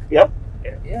 I think. Yeah.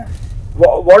 Yeah.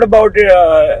 What about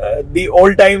the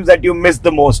old times that you miss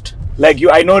the most? Like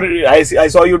I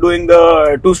saw you doing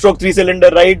the 2-stroke 3-cylinder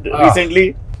ride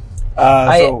recently.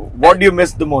 So what do you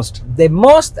miss the most? The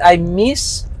most I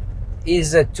miss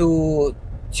is to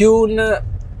tune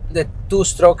the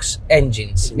 2-strokes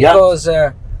engines, Yeah. because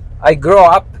I grew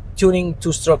up tuning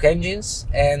 2-stroke engines,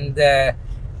 and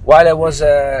while I was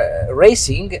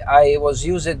racing, I was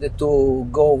used to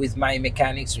go with my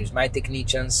mechanics, with my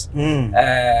technicians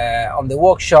on the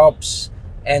workshops,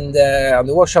 and on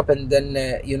the workshop, and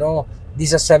then you know,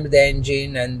 disassemble the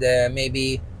engine and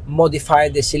maybe modify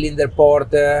the cylinder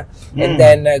port, and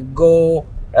then go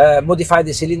modify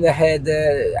the cylinder head,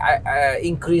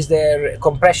 increase the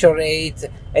compression rate,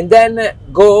 and then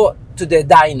go to the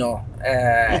dyno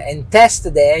and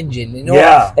test the engine, you know.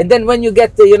 Yeah. And then when you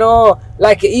get, you know,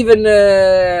 like even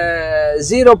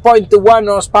 0.1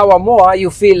 horsepower more,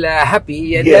 you feel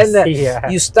happy, and Yes. then Yeah.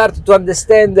 you start to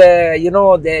understand, you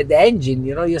know, the engine.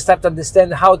 You know, you start to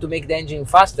understand how to make the engine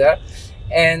faster,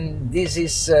 and this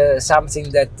is something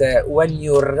that when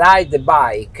you ride the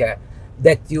bike,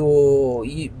 that you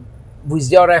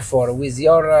with your effort, with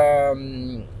your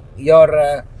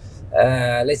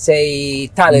let's say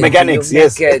talent, Mechanics, you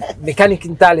make, yes. mechanic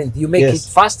in talent, you make Yes.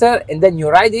 it faster, and then you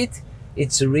ride it.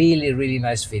 It's really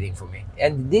nice feeling for me,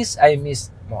 and this I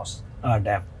miss most. Ah,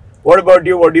 damn. What about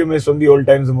you? What do you miss from the old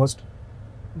times the most?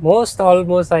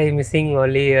 Almost I missing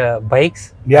only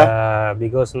bikes. Yeah.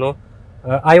 Because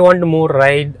I want more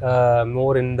ride,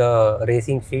 more in the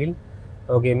racing field.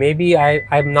 Okay, maybe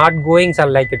I'm not going, so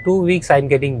like 2 weeks I'm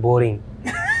getting boring.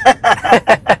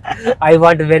 I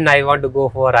want to go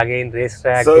for again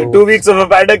racetrack. So 2 weeks of a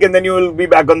paddock and then you will be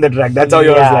back on the track. That's how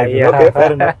yours Yeah, life is. yeah. Okay,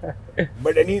 fair enough.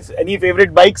 But any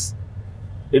favorite bikes?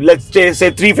 Let's say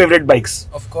 3 favorite bikes.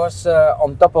 Of course,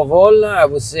 on top of all, I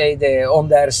would say the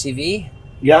Honda RCV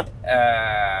Yeah.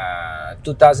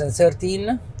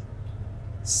 2013.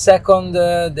 Second,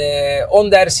 the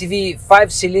Honda RCV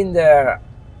 5-cylinder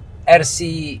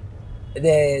RC,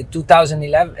 the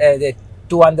 2011, the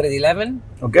 211.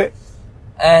 Okay.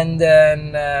 And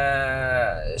then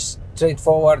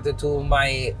straightforward to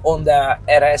my Honda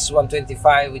RS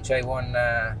 125, which I won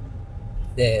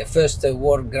the first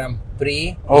World Grand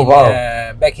Prix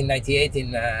back in '98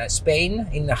 in Spain,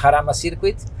 in the Jarama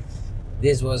circuit.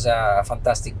 This was a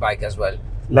fantastic bike as well.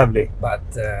 Lovely. But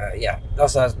yeah,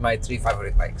 those are my 3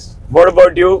 favorite bikes. What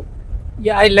about you?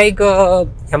 Yeah, I like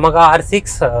Yamaha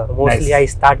R6. Mostly Nice. I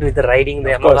start with riding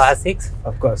the Of course. Yamaha R6.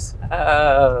 Of course.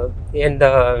 And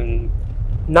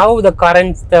now the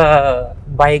current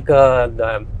bike,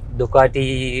 the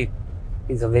Ducati,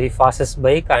 is a very fastest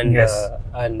bike, and Yes.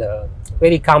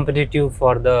 very competitive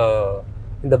for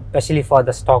especially for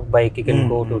the stock bike. You can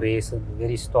go to race,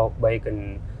 very stock bike,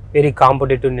 and very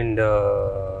competitive in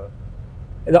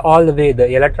all the way. The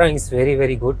electronic is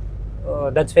very good.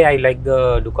 That's why I like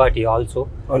the Ducati also.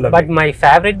 Oh, lovely. But my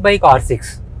favorite bike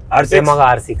R6. R6?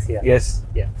 Yamaha R6, yeah. Yes.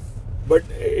 Yeah. But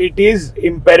it is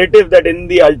imperative that in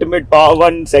the Ultimate Power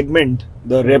 1 segment,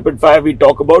 the rapid fire, we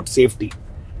talk about safety.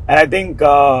 And I think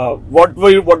what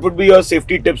would be your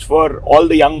safety tips for all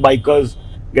the young bikers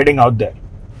getting out there?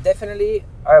 Definitely,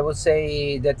 I would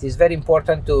say that it's very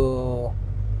important to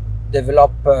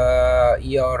develop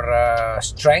your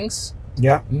strengths.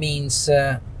 Yeah. Means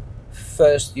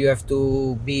first you have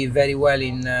to be very well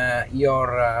in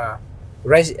your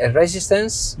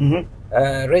resistance.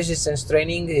 Resistance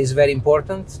training is very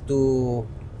important to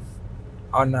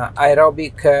on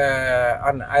aerobic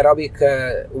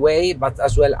way, but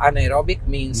as well anaerobic,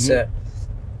 means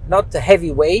not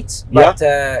heavy weights, but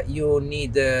you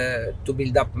need to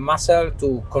build up muscle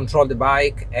to control the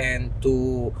bike and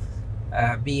to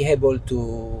be able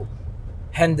to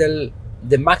handle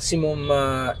the maximum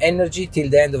energy till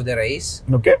the end of the race.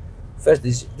 Okay. First,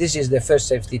 this is the first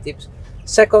safety tips.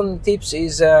 Second tips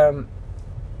is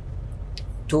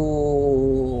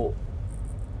to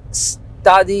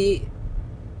study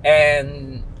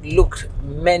and look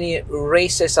many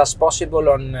races as possible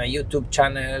on YouTube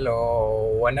channel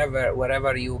or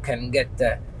wherever you can get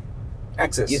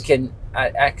Access. you can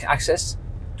access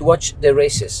to watch the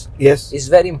races. Yes. It's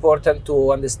very important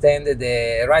to understand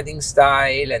the riding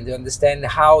style and to understand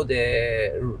how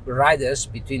the riders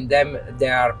between them, they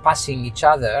are passing each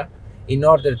other in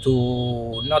order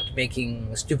to not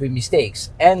making stupid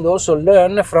mistakes, and also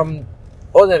learn from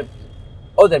other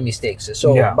mistakes.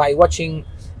 So by watching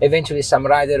eventually some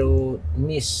rider who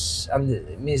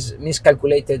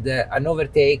miscalculated an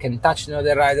overtake and touched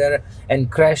another rider and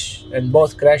crash, and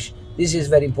both crash, this is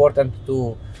very important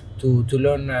to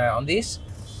learn on this.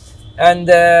 And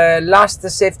last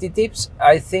safety tips,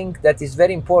 I think that is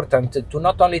very important to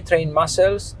not only train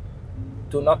muscles,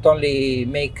 to not only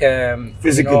make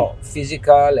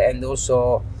physical and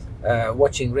also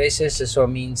watching races, so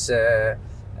means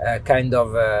kind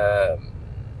of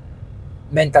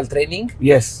mental training.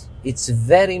 Yes. It's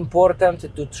very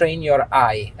important to train your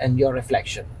eye and your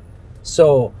reflection.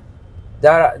 So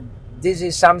this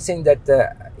is something that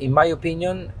in my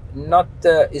opinion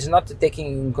is not taken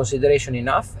in consideration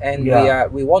enough, and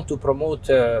we want to promote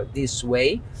this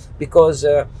way, because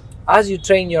as you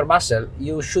train your muscle,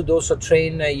 you should also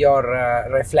train your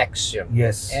reflection.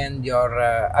 Yes. And your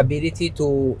ability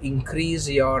to increase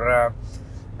your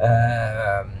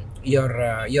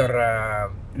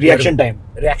Reaction time.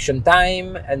 reaction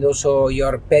time, and also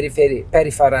your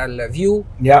peripheral view.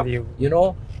 Yeah. You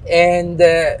know, and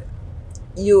there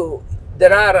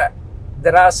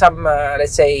are some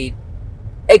let's say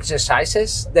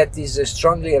exercises that is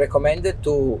strongly recommended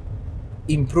to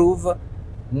improve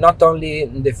not only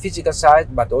the physical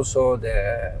side but also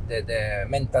the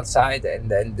mental side and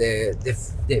the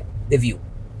view.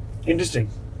 Interesting.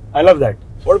 I love that.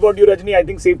 What about you, Rajini? I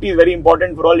think safety is very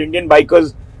important for all Indian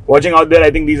bikers watching out there.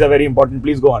 I think these are very important.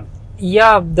 Please go on.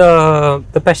 Yeah,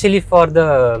 especially for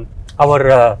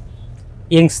our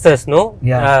youngsters, no,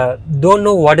 don't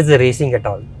know what is the racing at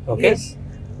all. Okay, Yes.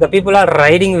 the people are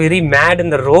riding very mad in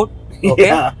the road.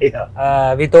 Okay,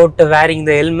 without wearing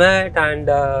the helmet and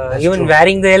even true.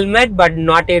 wearing the helmet, but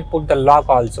not yet put the lock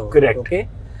also. Correct. Okay,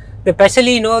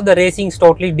 especially the racing is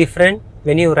totally different.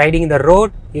 When you're riding the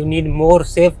road, you need more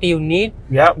safety. You need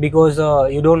because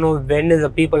you don't know when is the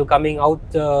people coming out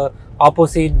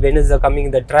opposite, when is the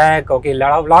coming the track. Okay,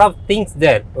 lot of things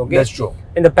there. Okay, That's true.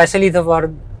 and especially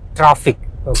for traffic.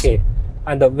 Okay,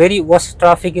 and the very worst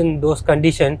traffic in those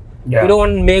conditions. You don't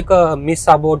want to make a miss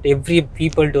about every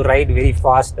people to ride very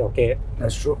fast. Okay,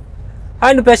 That's true.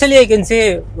 and especially I can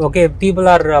say, okay, people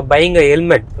are buying a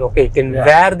helmet. Okay, you can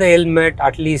wear the helmet,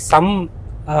 at least some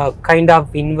kind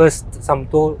of invest some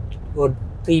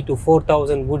 3,000 to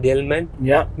 4,000 good helmet.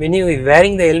 Yeah. When you are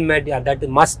wearing the helmet, that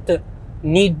must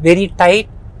need very tight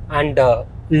and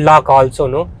lock also.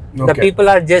 No, the people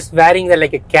are just wearing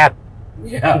like a cap,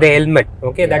 the helmet.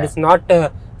 Okay, that is not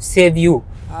save you.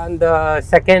 And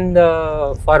second,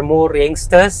 for more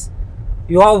youngsters,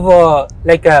 you have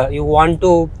you want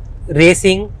to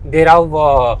racing. They have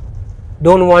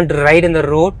don't want to ride in the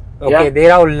road. Okay,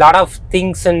 there are a lot of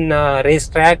things in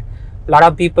racetrack. Lot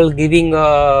of people giving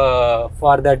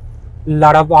for that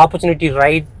lot of opportunity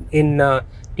ride in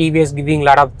TVS giving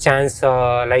lot of chance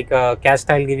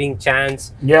Castrol giving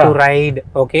chance to ride.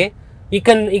 Okay, you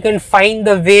can find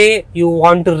the way you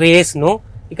want to race. No.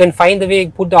 You can find the way,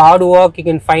 put the hard work, you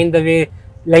can find the way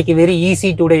very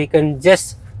easy today. You can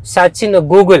just search in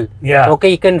Google. Okay,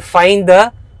 you can find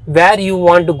where you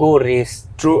want to go race.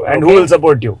 True, and who will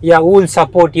support you? Yeah, who will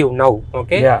support you now?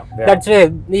 Okay, that's why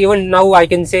even now I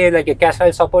can say a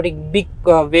Castrol supporting big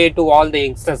way to all the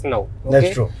youngsters now. Okay?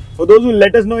 That's true. For those who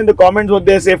let us know in the comments what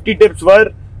their safety tips were,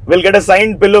 we'll get a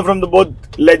signed pillow from the both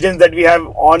legends that we have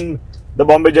on the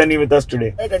Bombay Journey with us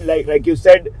today. And like you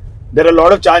said, there are a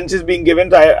lot of chances being given.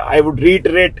 So I would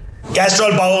reiterate,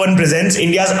 Castrol Power1 presents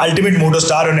India's ultimate moto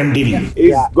star on MTV.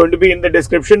 It's going to be in the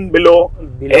description below.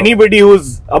 Anybody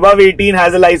who's above 18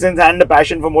 has a license and a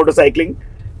passion for motorcycling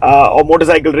or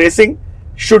motorcycle racing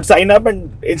should sign up, and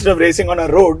instead of racing on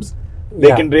our roads,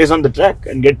 they can race on the track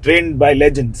and get trained by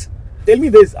legends. Tell me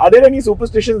this, are there any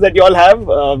superstitions that you all have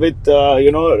with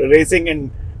racing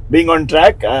and being on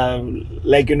track? I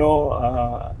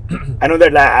know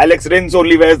that Alex Rins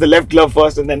only wears the left glove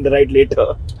first and then the right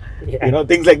later.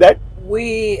 Things like that.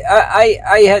 I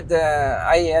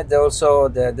had also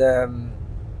the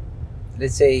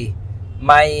let's say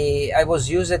I was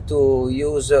used to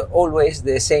use always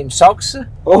the same socks.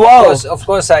 Oh wow! Of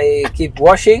course I keep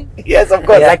washing. Yes, of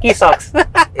course. Lucky socks. Were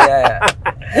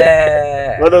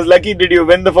those lucky? Did you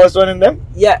win the first one in them?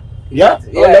 Yeah. Oh,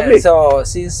 lovely. So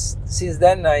since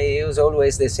then I use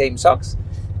always the same socks.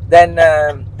 Then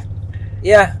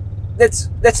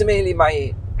that's mainly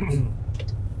my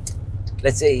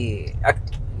let's say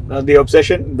the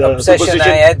obsession. The obsession I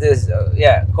had is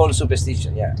called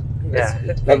superstition.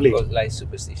 Lovely. Like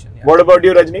superstition. What about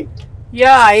you, Rajini?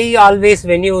 Yeah, I always,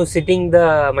 when you sitting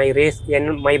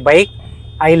my bike,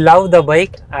 I love the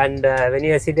bike, and when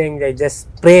you are sitting, I just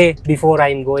pray before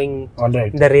I'm going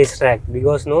the racetrack,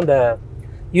 because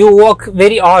you walk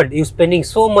very hard, you spending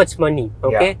so much money.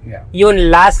 Okay, even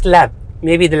last lap,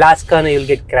 maybe the last corner you'll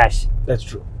get crash. That's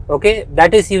true. Okay,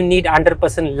 that is, you need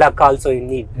 100% luck also. You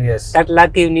need that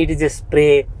luck. You need to just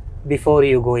pray before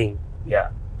you going.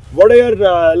 What are your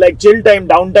chill time,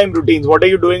 downtime routines? What are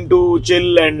you doing to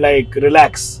chill and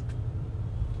relax,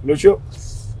 Lucio?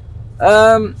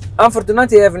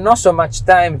 Unfortunately, I have not so much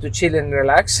time to chill and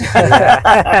relax.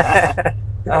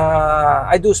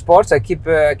 I do sports. I keep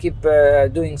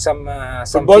doing some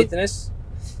fitness.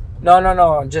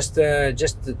 No. Just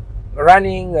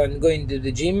running and going to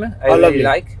the gym. I really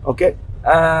like. Okay.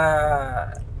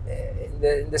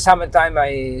 In the summertime,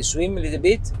 I swim a little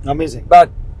bit. Amazing. But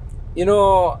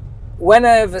when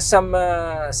I have some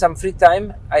free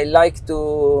time, I like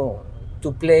to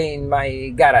to play in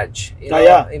my garage,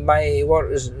 in my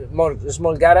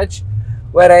small garage,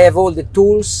 where I have all the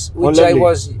tools which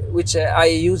I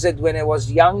used when I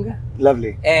was young.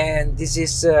 Lovely. And this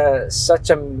is such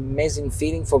an amazing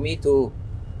feeling for me to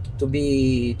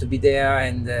be there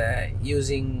and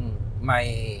using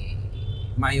my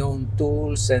own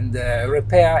tools and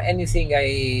repair anything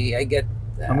I get.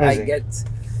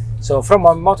 So from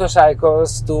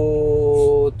motorcycles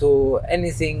to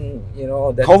anything,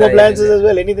 that home appliances as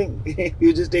well. Anything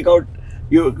you just take out.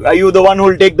 Are you the one who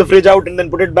will take the fridge out and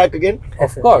then put it back again?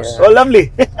 Of course. Oh,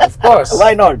 lovely. Of course.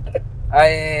 Why not?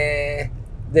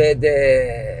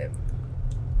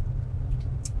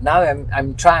 Now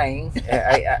I'm trying.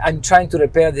 I'm trying to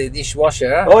repair the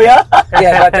dishwasher. Oh yeah.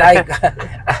 Yeah, but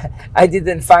I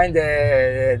didn't find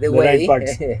the way. Right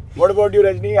parts. What about you,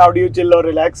 Rajini? How do you chill or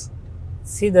relax?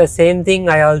 See, the same thing.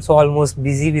 I also almost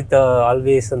busy with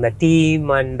always on the team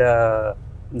and the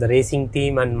racing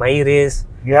team and my race,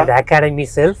 the academy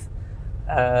self.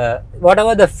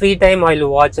 Whatever the free time, I'll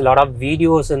watch a lot of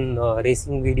videos and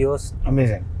racing videos.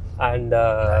 Amazing. And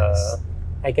nice.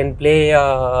 I can play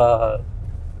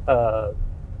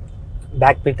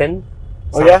badminton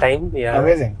sometime. Yeah.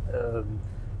 Amazing.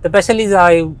 The best is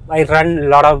I run a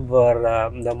lot of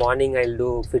the morning. I'll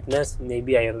do fitness.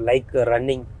 Maybe I like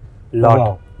running a lot.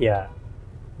 Wow. Yeah,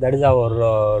 that is our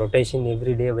rotation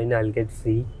every day when I'll get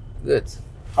free. Good.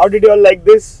 How did you all like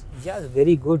this? Yeah,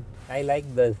 very good. I like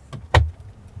this.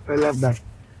 I love that.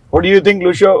 What do you think,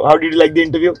 Lucio? How did you like the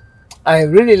interview? I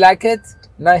really like it.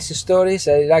 Nice stories.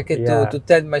 I like it to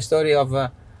tell my story of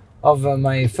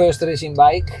my first racing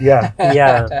bike. Yeah.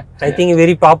 Yeah. I think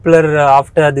very popular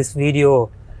after this video.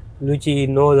 Luci,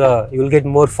 you will get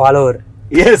more follower.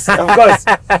 Yes, of course.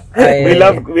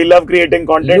 we love creating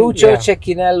content. Lucio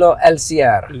Cecchinello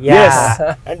LCR. Yeah. Yes.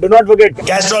 And do not forget,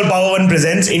 Castrol Power1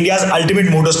 presents India's ultimate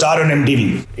moto star on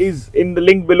MTV. Is in the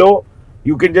link below.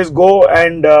 You can just go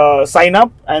and sign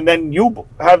up, and then you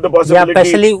have the possibility. Yeah,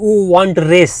 especially who want to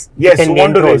race. Yes, who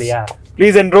want to race. Yeah.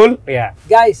 Please enroll. Yeah.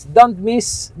 Guys, don't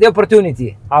miss the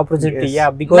opportunity. Yes.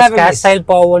 Yeah, because Castrol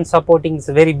Power1 supporting is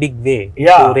a very big way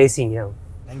to racing. Yeah.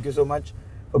 Thank you so much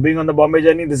for being on the Bombay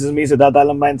Journey. This is me, Siddhaarth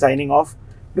Aalambayan, signing off.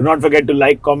 Do not forget to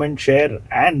like, comment, share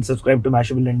and subscribe to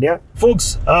Mashable India.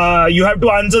 Folks, you have to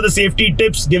answer the safety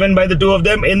tips given by the two of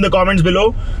them in the comments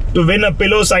below to win a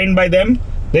pillow signed by them.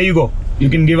 There you go. You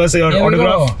can give us your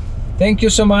autograph. Thank you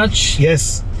so much.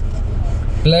 Yes.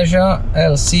 Pleasure,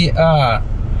 LCR,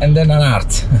 and then an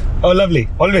art. Oh, lovely.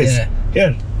 Always. Yeah.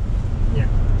 Here. Yeah.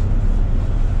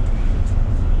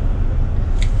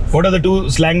 What are the two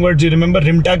slang words you remember?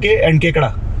 Rimtake and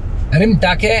kekada.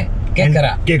 Rimtake,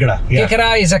 kekara. Kekada. Yeah.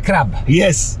 Kekara is a crab.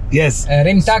 Yes. Yes.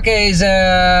 Rimtake is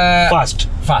fast.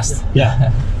 Fast.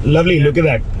 Yeah. Lovely. Look at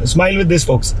that. Smile with this,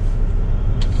 folks.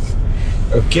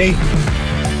 Okay.